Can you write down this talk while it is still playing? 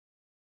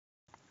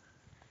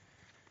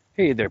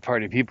Hey there,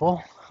 party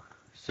people.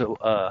 So,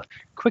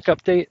 quick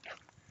update.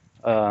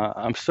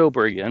 I'm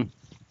sober again,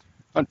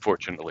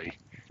 unfortunately.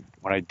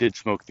 When I did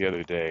smoke the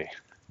other day,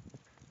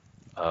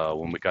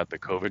 when we got the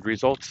COVID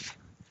results,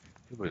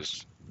 it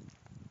was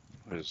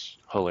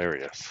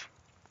hilarious.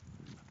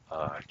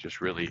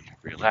 Just really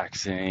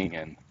relaxing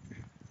and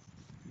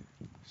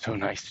so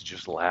nice to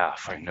just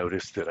laugh. I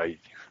noticed that I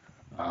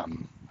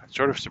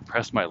sort of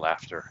suppress my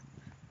laughter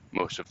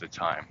most of the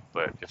time,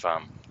 but if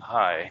I'm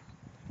high,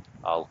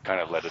 I'll kind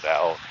of let it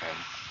out and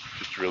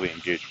just really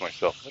engage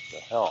myself. What the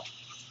hell?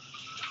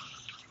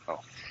 Oh,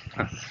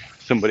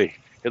 somebody,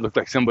 it looked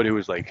like somebody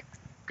was like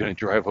gonna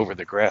drive over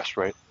the grass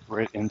right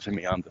into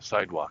me on the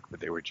sidewalk, but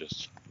they were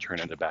just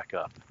turning to back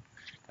up.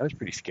 That was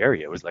pretty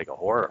scary. It was like a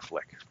horror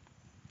flick.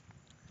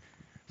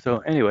 So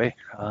anyway,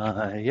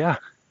 yeah.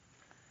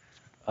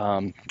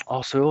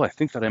 Also, I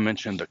think that I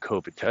mentioned the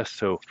COVID test.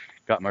 So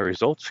got my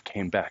results,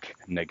 came back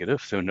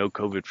negative, so no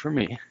COVID for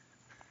me.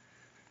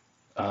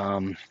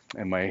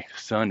 And my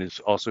son is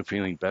also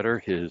feeling better.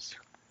 His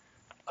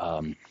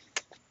um,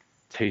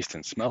 taste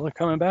and smell are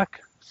coming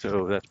back,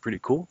 so that's pretty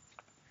cool.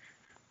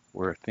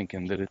 We're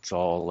thinking that it's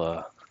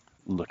all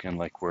looking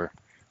like we're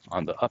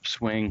on the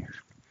upswing.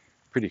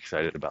 Pretty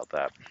excited about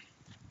that.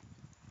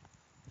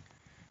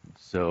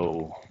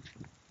 So,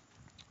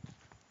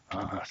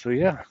 so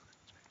yeah,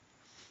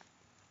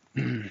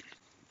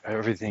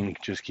 everything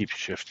just keeps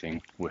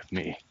shifting with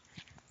me.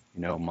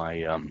 You know,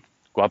 my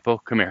Guapo,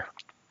 come here.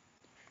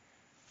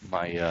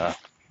 My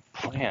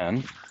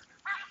plan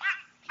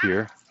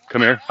here,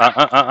 come here.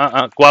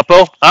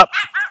 Guapo, up.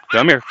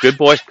 Come here, good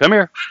boy. Come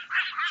here,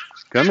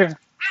 come here,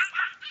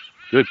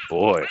 good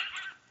boy.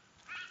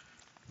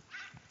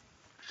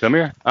 Come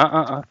here.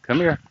 Come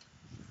here.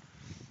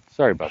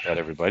 Sorry about that,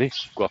 everybody.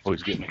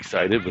 Guapo's getting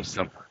excited with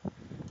some.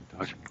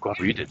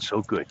 Guapo, you did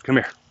so good. Come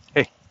here.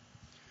 Hey.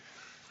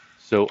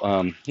 So,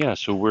 yeah.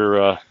 So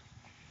we're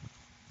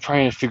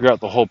trying to figure out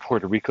the whole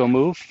Puerto Rico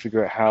move,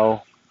 figure out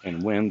how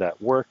and when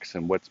that works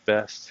and what's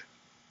best.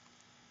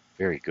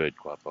 Very good,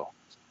 Guapo.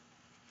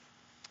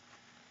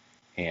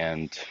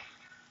 And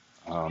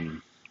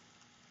um,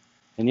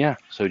 and yeah,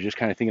 so just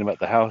kind of thinking about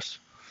the house.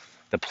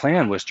 The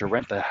plan was to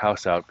rent the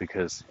house out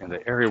because in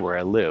the area where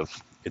I live,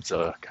 it's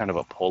a kind of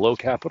a polo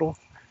capital.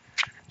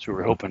 So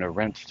we're hoping to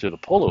rent to the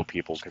polo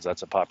people because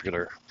that's a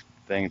popular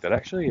thing that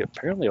actually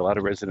apparently a lot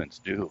of residents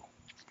do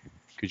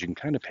because you can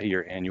kind of pay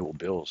your annual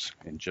bills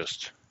in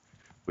just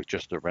with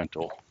just the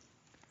rental,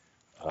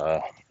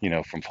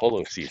 from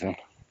polo season.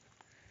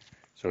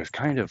 So I was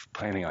kind of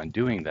planning on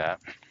doing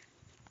that,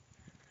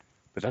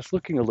 but that's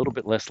looking a little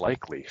bit less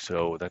likely.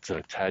 So that's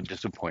a tad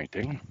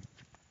disappointing.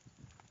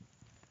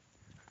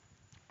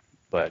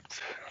 But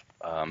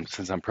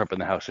since I'm prepping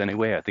the house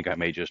anyway, I think I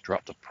may just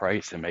drop the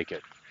price and make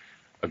it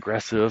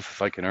aggressive.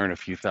 If I can earn a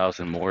few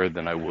thousand more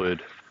than I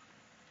would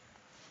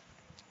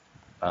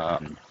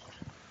um,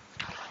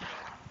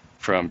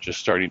 from just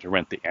starting to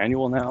rent the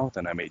annual now,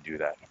 then I may do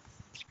that.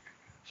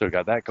 So I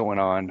got that going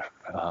on.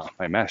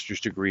 My master's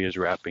degree is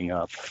wrapping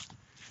up,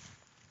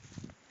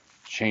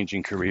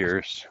 changing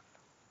careers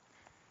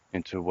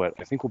into what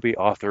I think will be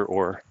author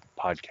or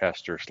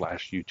podcaster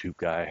slash YouTube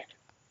guy.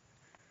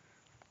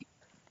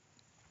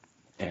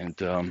 And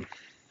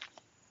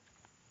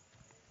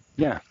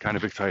yeah, kind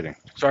of exciting.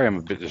 Sorry, I'm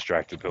a bit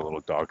distracted by the little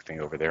dog thing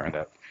over there in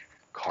that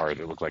car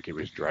that looked like it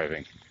was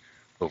driving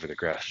over the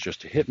grass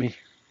just to hit me. It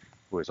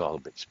was all a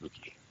bit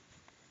spooky.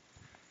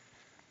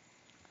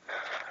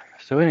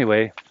 So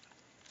anyway,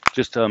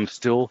 just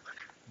still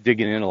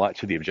digging in a lot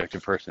to the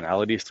objective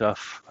personality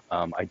stuff.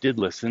 I did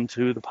listen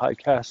to the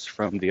podcast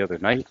from the other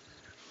night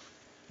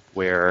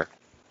where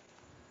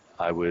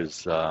I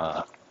was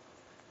kind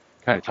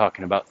of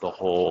talking about the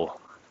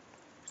whole,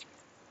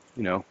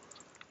 you know,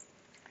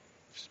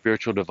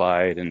 spiritual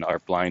divide and our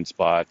blind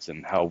spots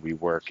and how we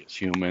work as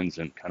humans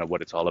and kind of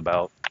what it's all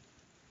about.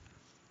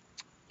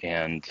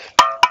 And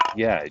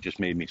yeah, it just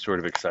made me sort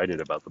of excited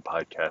about the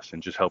podcast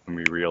and just helping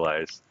me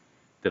realize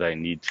that I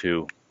need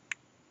to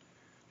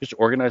just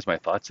organize my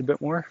thoughts a bit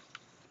more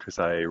because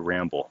I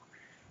ramble.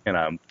 And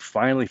I'm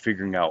finally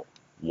figuring out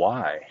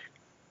why.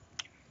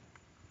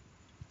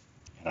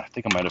 And I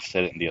think I might have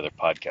said it in the other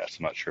podcast.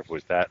 I'm not sure if it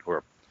was that or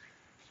a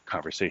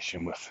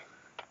conversation with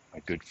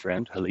my good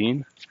friend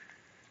Helene.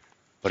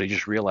 But I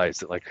just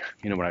realized that, like,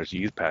 when I was a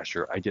youth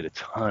pastor, I did a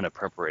ton of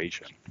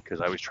preparation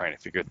because I was trying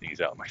to figure things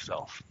out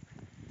myself.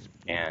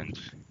 And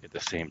at the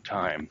same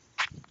time,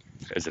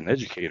 as an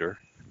educator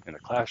in the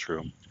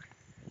classroom,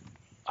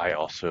 I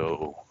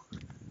also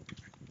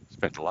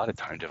spent a lot of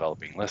time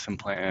developing lesson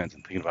plans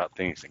and thinking about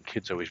things. And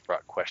kids always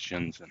brought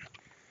questions, and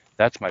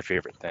that's my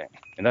favorite thing.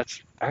 And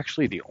that's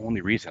actually the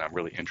only reason I'm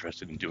really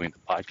interested in doing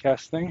the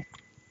podcast thing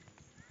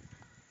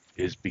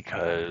is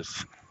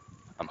because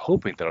I'm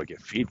hoping that I'll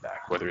get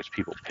feedback, whether it's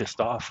people pissed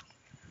off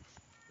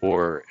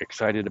or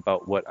excited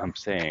about what I'm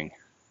saying,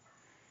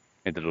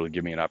 and that it'll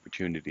give me an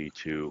opportunity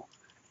to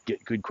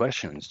get good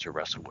questions to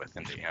wrestle with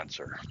and to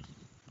answer.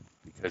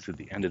 Because at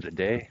the end of the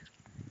day,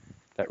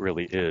 that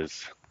really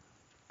is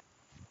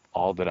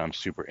all that I'm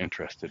super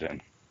interested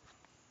in.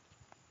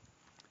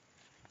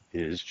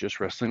 is just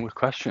wrestling with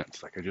questions.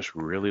 Like I just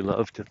really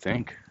love to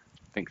think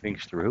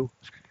things through,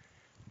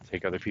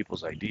 take other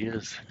people's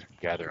ideas,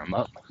 gather them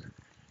up,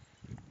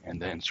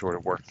 and then sort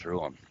of work through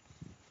them.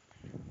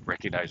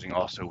 Recognizing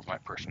also with my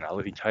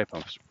personality type,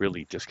 I'm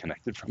really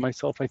disconnected from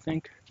myself, I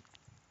think.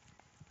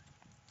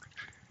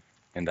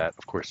 And that,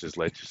 of course, has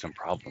led to some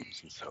problems.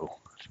 And so,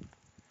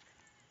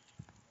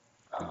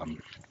 um,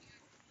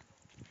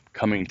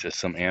 coming to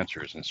some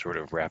answers and sort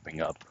of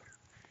wrapping up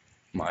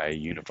my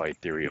unified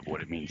theory of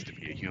what it means to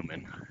be a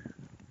human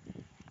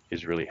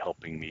is really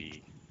helping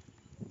me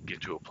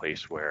get to a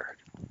place where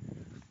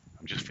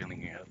I'm just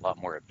feeling a lot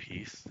more at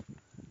peace,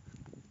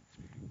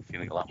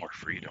 feeling a lot more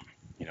freedom.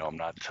 You know, I'm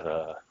not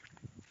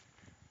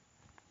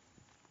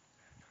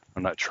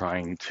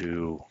trying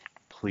to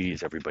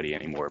please everybody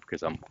anymore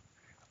because I'm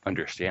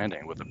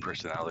understanding with the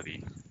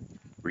personality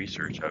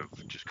research. I've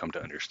just come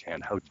to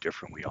understand how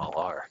different we all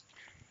are,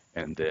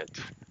 and that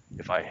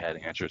if I had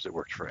answers that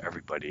worked for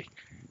everybody,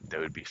 that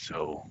would be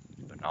so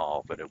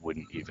banal that it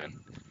wouldn't even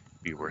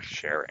be worth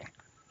sharing.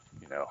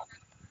 You know,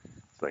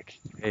 it's like,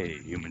 hey,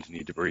 humans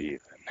need to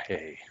breathe, and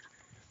hey,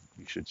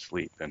 you should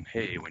sleep, and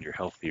hey, when you're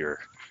healthier,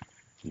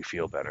 you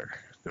feel better.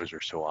 Those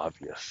are so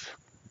obvious.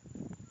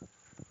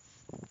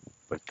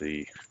 But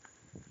the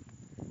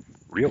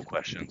real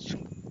questions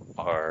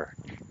are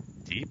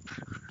deep,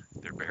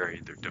 they're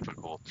buried, they're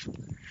difficult,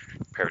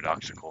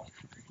 paradoxical,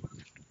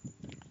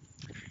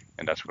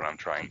 and that's what I'm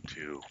trying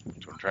to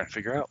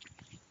figure out.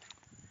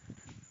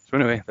 So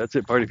anyway, that's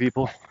it, party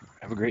people.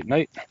 Have a great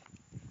night.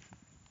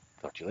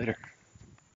 Talk to you later.